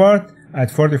top part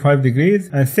at 45 degrees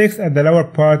and 6 at the lower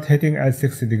part hitting at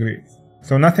 60 degrees.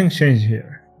 So nothing changed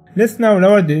here. Let's now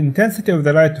lower the intensity of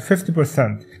the light to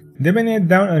 50%. Dimming it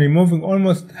down and removing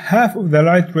almost half of the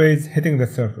light rays hitting the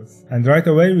surface. And right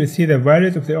away we see the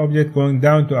values of the object going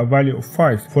down to a value of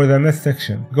 5 for the mist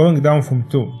section, going down from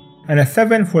 2. And a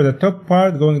 7 for the top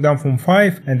part going down from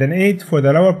 5, and an 8 for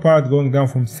the lower part going down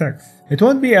from 6. It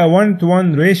won't be a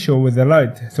 1-to-1 ratio with the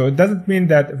light, so it doesn't mean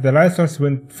that if the light source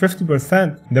went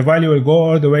 50%, the value will go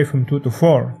all the way from 2 to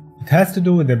 4. It has to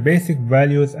do with the basic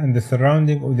values and the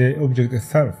surrounding of the object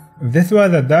itself. If this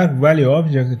was a dark value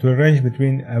object, it will range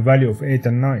between a value of 8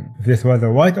 and 9. If this was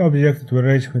a white object, it will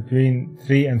range between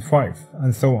 3 and 5,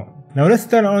 and so on. Now let's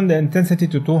turn on the intensity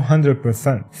to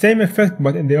 200%. Same effect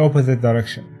but in the opposite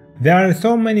direction. There are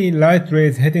so many light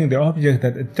rays hitting the object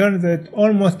that it turns it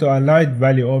almost to a light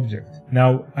value object.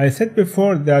 Now, I said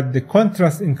before that the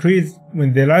contrast increases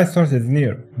when the light source is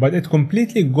near, but it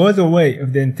completely goes away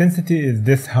if the intensity is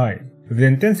this high. If the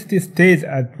intensity stays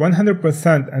at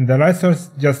 100% and the light source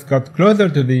just got closer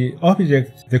to the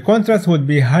object, the contrast would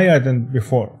be higher than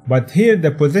before. But here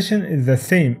the position is the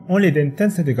same, only the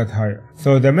intensity got higher.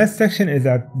 So the mist section is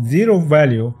at 0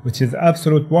 value, which is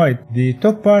absolute white. The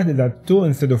top part is at 2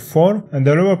 instead of 4, and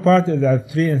the lower part is at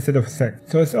 3 instead of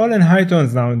 6. So it's all in high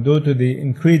tones now due to the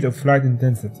increase of light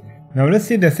intensity. Now let's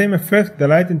see the same effect the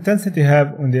light intensity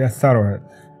have on the arrowhead.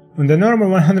 On the normal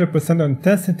 100%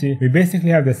 intensity, we basically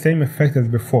have the same effect as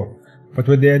before, but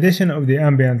with the addition of the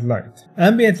ambient light.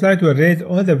 Ambient light will raise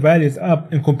all the values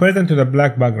up in comparison to the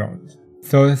black background.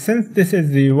 So since this is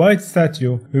the white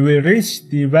statue, we will reach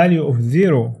the value of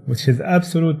 0, which is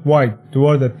absolute white,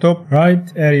 toward the top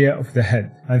right area of the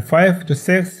head, and 5 to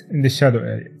 6 in the shadow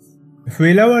areas. If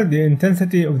we lower the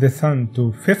intensity of the sun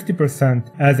to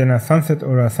 50% as in a sunset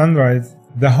or a sunrise,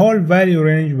 the whole value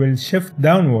range will shift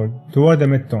downward toward the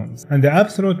midtones, and the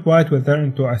absolute white will turn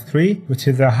into a 3, which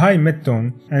is a high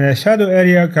midtone, and the shadow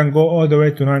area can go all the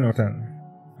way to 9 or 10.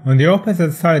 On the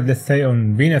opposite side, let's say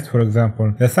on Venus for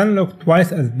example, the sun looked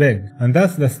twice as big, and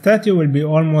thus the statue will be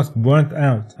almost burnt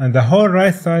out, and the whole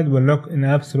right side will look in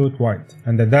absolute white,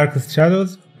 and the darkest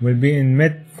shadows will be in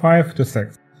mid 5 to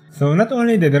 6. So not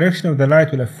only the direction of the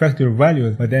light will affect your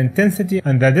values, but the intensity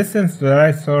and the distance to the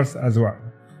light source as well.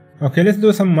 Okay, let's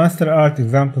do some master art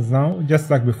examples now, just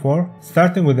like before,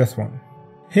 starting with this one.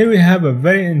 Here we have a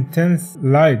very intense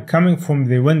light coming from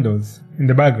the windows in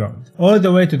the background, all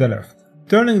the way to the left,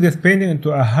 turning this painting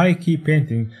into a high-key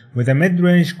painting with a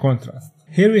mid-range contrast.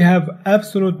 Here we have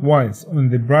absolute whites on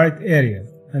the bright areas,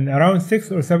 and around 6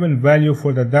 or 7 value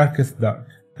for the darkest dark.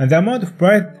 And the amount of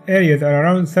bright areas are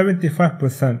around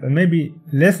 75% and maybe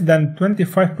less than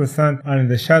 25% are in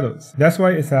the shadows. That's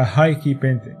why it's a high-key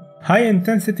painting.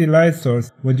 High-intensity light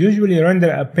source would usually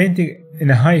render a painting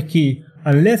in a high key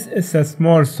unless it's a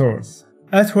small source.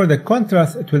 As for the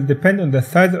contrast, it will depend on the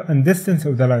size and distance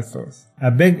of the light source. A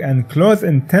big and close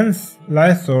intense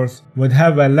light source would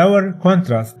have a lower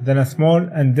contrast than a small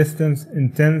and distant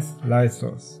intense light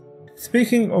source.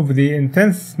 Speaking of the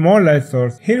intense small light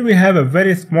source, here we have a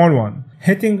very small one,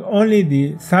 hitting only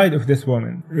the side of this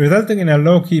woman, resulting in a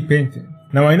low-key painting.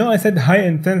 Now I know I said high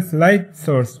intense light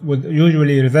source would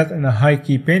usually result in a high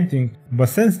key painting, but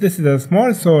since this is a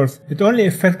small source, it only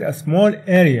affects a small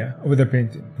area of the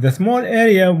painting. The small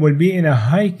area will be in a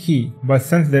high key, but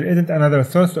since there isn't another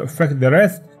source to affect the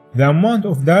rest, the amount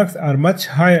of darks are much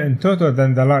higher in total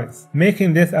than the lights,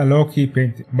 making this a low key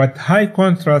painting, but high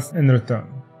contrast in return.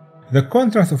 The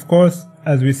contrast, of course,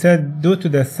 as we said, due to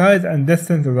the size and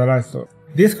distance of the light source.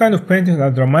 These kind of paintings are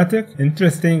dramatic,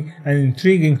 interesting, and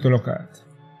intriguing to look at.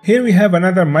 Here we have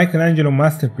another Michelangelo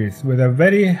masterpiece with a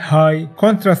very high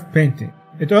contrast painting.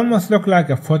 It almost looks like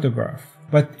a photograph.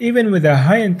 But even with a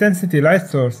high intensity light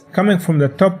source coming from the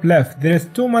top left, there is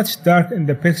too much dark in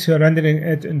the picture, rendering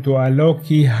it into a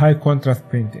low-key high contrast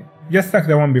painting, just like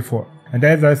the one before. And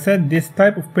as I said, this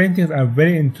type of paintings are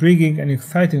very intriguing and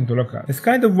exciting to look at. It's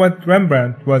kind of what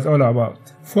Rembrandt was all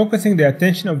about, focusing the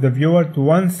attention of the viewer to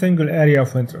one single area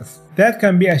of interest. That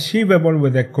can be achievable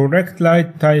with the correct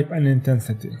light type and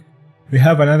intensity. We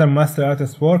have another master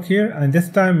artist's work here, and this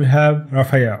time we have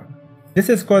Raphael. This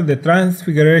is called the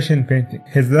Transfiguration painting,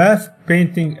 his last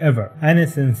painting ever, and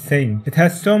it's insane. It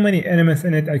has so many elements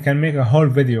in it I can make a whole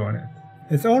video on it.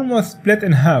 It's almost split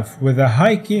in half, with a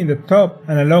high key in the top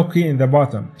and a low key in the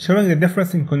bottom, showing the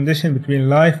difference in condition between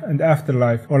life and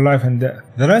afterlife, or life and death.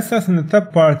 The light source in the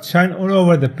top part shine all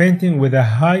over the painting with a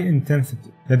high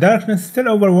intensity. The darkness still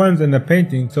overwhelms in the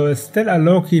painting, so it's still a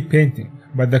low-key painting,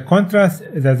 but the contrast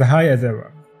is as high as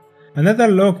ever. Another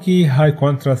low-key, high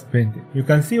contrast painting. You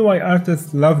can see why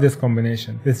artists love this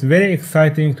combination. It's very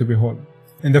exciting to behold.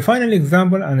 And the final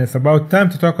example, and it's about time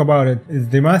to talk about it, is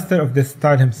the master of this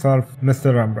style himself,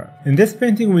 Mr. Rembrandt. In this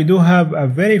painting we do have a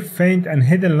very faint and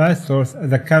hidden light source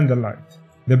as a candlelight.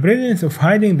 The brilliance of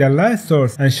hiding the light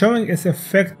source and showing its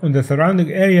effect on the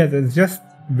surrounding areas is just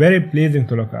very pleasing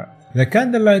to look at. The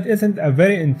candlelight isn't a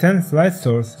very intense light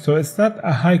source, so it's not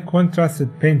a high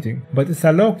contrasted painting, but it's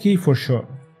a low key for sure.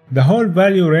 The whole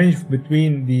value range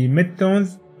between the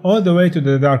mid-tones all the way to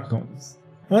the dark tones.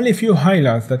 Only few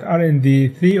highlights that are in the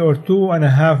 3 or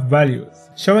 2.5 values,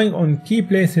 showing on key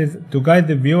places to guide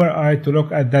the viewer eye to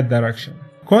look at that direction.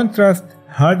 Contrast,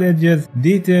 hard edges,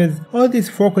 details, all these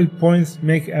focal points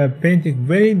make a painting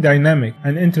very dynamic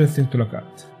and interesting to look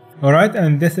at. Alright,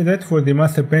 and this is it for the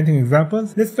master painting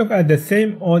examples. Let's look at the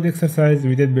same old exercise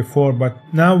we did before, but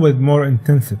now with more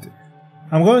intensity.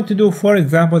 I'm going to do 4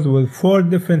 examples with 4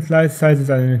 different light sizes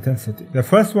and intensity. The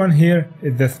first one here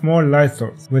is the small light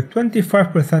source with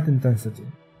 25% intensity.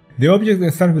 The object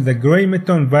itself is a gray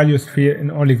mid-tone value sphere in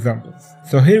all examples.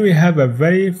 So here we have a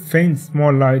very faint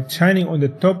small light shining on the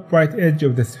top right edge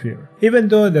of the sphere. Even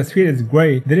though the sphere is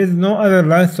gray, there is no other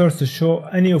light source to show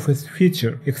any of its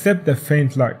feature except the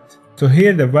faint light. So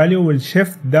here the value will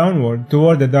shift downward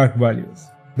toward the dark values.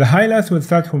 The highlights will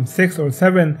start from 6 or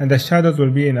 7 and the shadows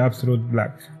will be in absolute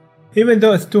black. Even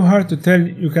though it's too hard to tell,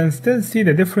 you can still see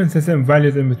the differences in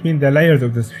values in between the layers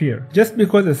of the sphere. Just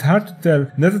because it's hard to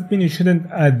tell doesn't mean you shouldn't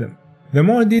add them. The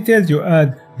more details you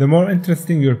add, the more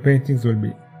interesting your paintings will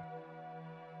be.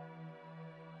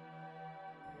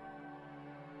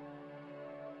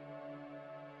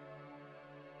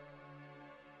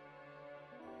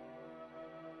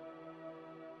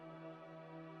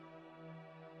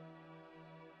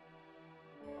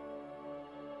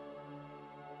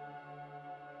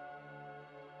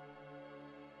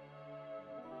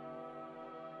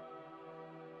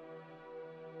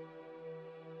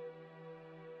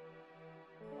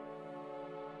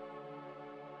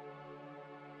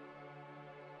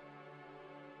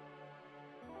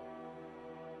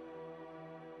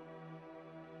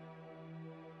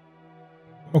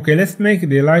 Okay, let's make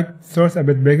the light source a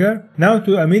bit bigger. Now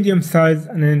to a medium size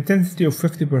and an intensity of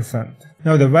 50%.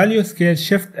 Now the value scale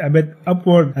shift a bit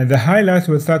upward and the highlights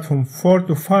will start from 4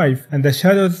 to 5 and the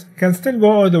shadows can still go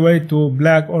all the way to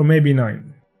black or maybe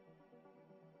 9.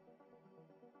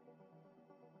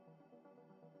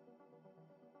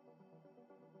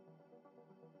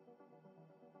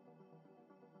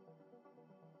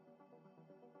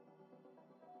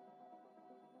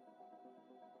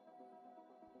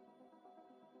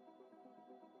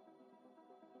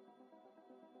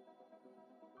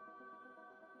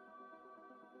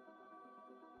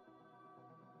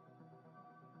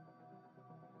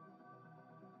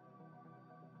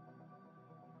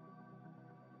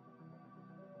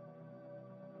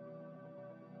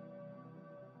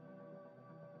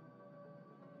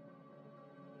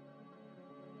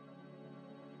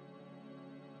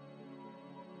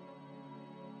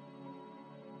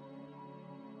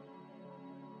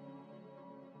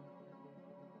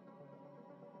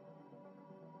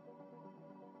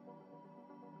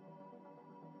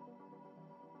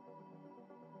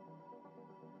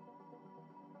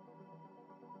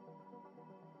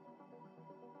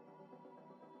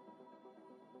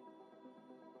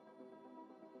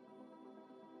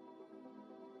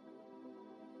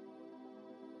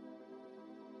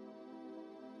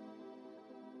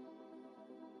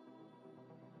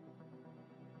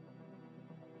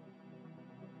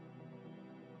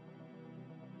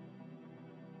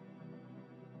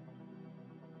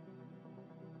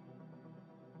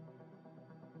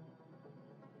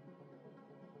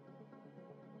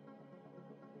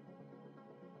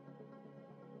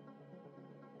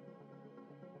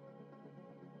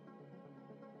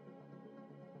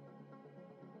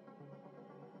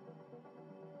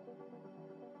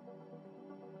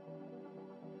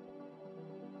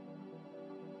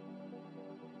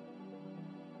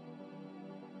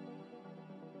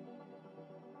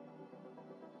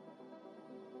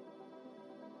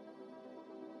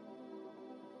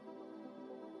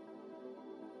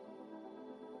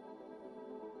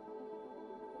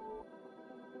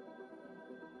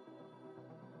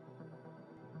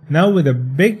 Now with a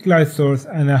big light source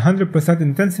and 100%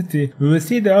 intensity, we will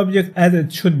see the object as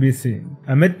it should be seen,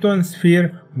 a mid-tone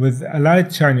sphere with a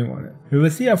light shining on it. We will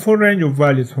see a full range of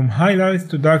values from highlights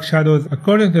to dark shadows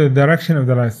according to the direction of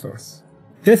the light source.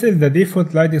 This is the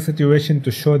default lighting situation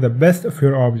to show the best of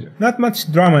your object. Not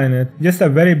much drama in it, just a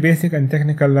very basic and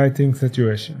technical lighting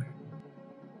situation.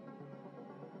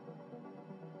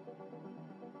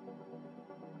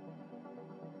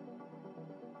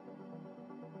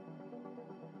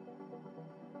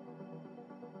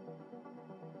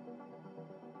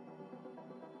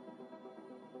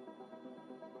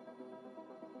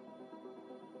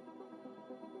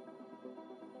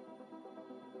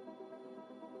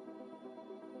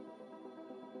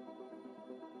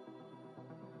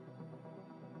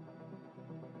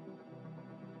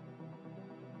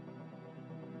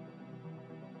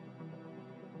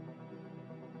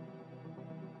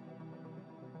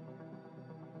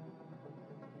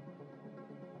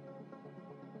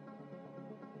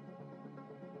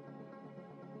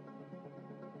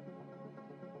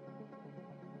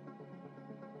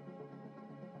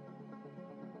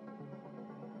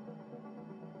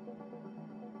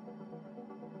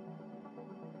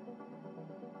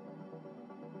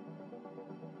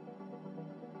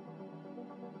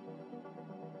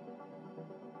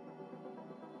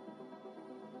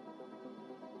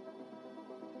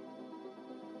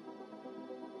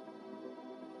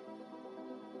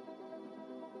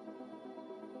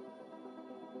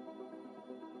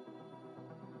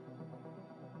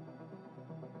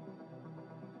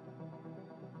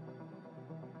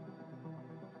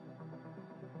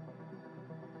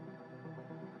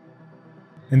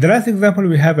 In the last example,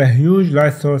 we have a huge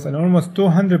light source and almost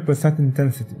 200%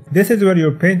 intensity. This is where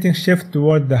your painting shifts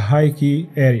toward the high key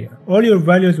area. All your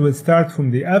values will start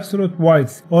from the absolute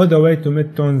whites all the way to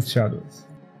mid-tones shadows.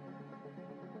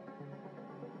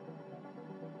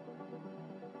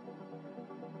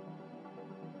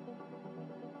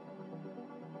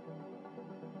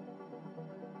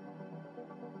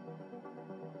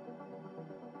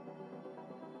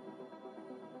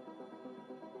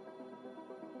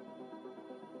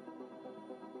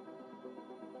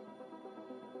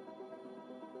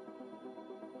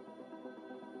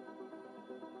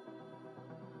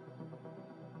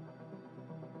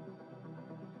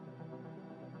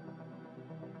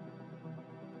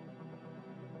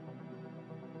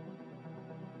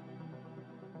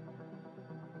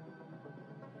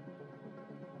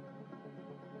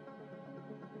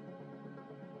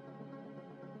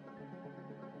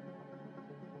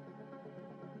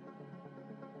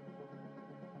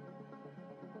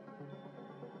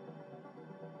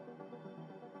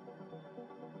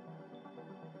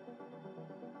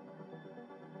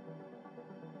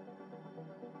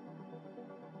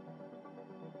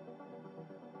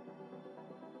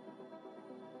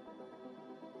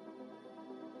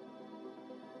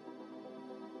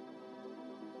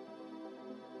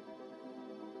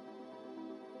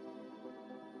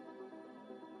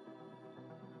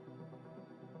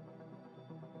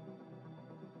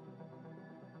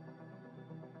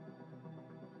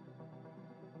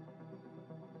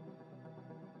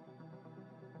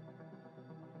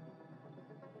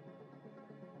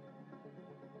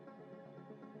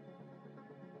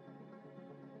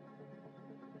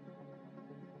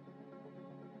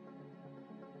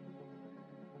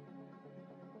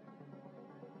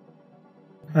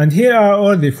 And here are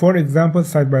all the 4 examples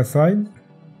side by side.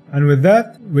 And with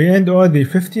that, we end all the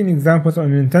 15 examples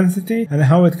on intensity and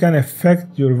how it can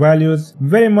affect your values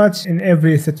very much in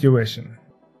every situation.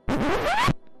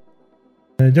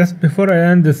 Just before I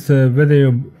end this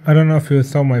video, I don't know if you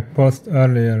saw my post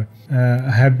earlier.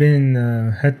 I have been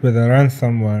hit with a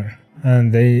ransomware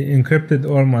and they encrypted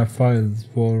all my files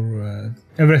for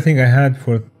everything I had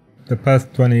for the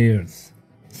past 20 years.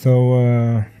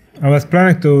 So I was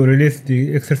planning to release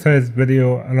the exercise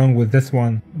video along with this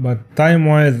one, but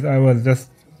time-wise I was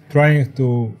just trying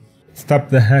to stop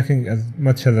the hacking as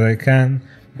much as I can,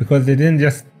 because they didn't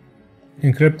just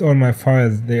encrypt all my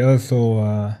files, they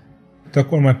also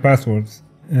took all my passwords.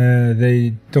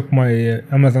 They took my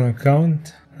Amazon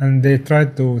account and they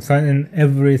tried to sign in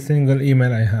every single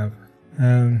email I have.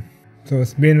 So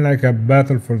it's been like a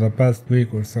battle for the past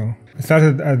week or so. It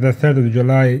started at the 3rd of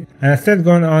July and it's still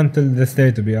going on till this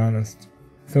day, to be honest.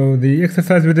 So the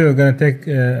exercise video is gonna take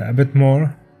a bit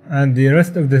more, and the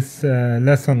rest of this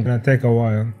lesson is gonna take a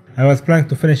while. I was planning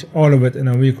to finish all of it in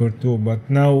a week or two, but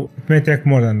now it may take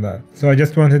more than that. So I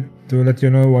just wanted to let you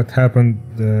know what happened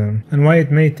and why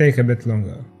it may take a bit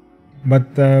longer. But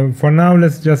for now,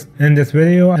 let's just end this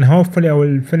video, and hopefully I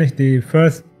will finish the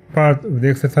first part of the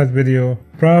exercise video.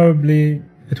 Probably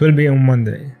it will be on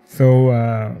Monday. So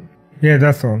yeah,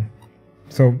 that's all.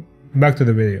 So back to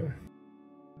the video.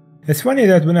 It's funny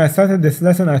that when I started this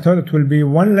lesson I thought it will be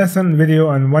one lesson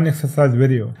video and one exercise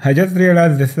video. I just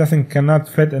realized this lesson cannot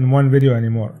fit in one video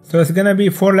anymore. So it's gonna be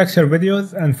 4 lecture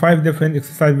videos and 5 different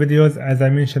exercise videos as I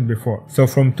mentioned before. So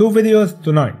from 2 videos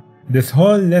to 9. This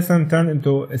whole lesson turned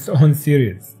into its own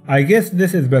series. I guess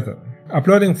this is better.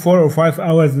 Uploading 4 or 5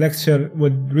 hours lecture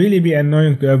would really be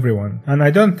annoying to everyone, and I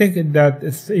don't think that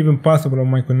it's even possible on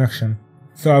my connection.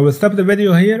 So I will stop the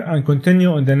video here and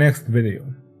continue on the next video.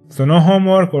 So no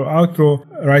homework or outro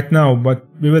right now, but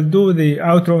we will do the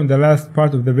outro in the last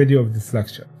part of the video of this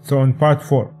lecture. So on part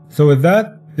 4. So with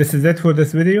that, this is it for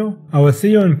this video. I will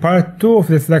see you in part 2 of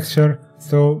this lecture,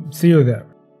 so see you there.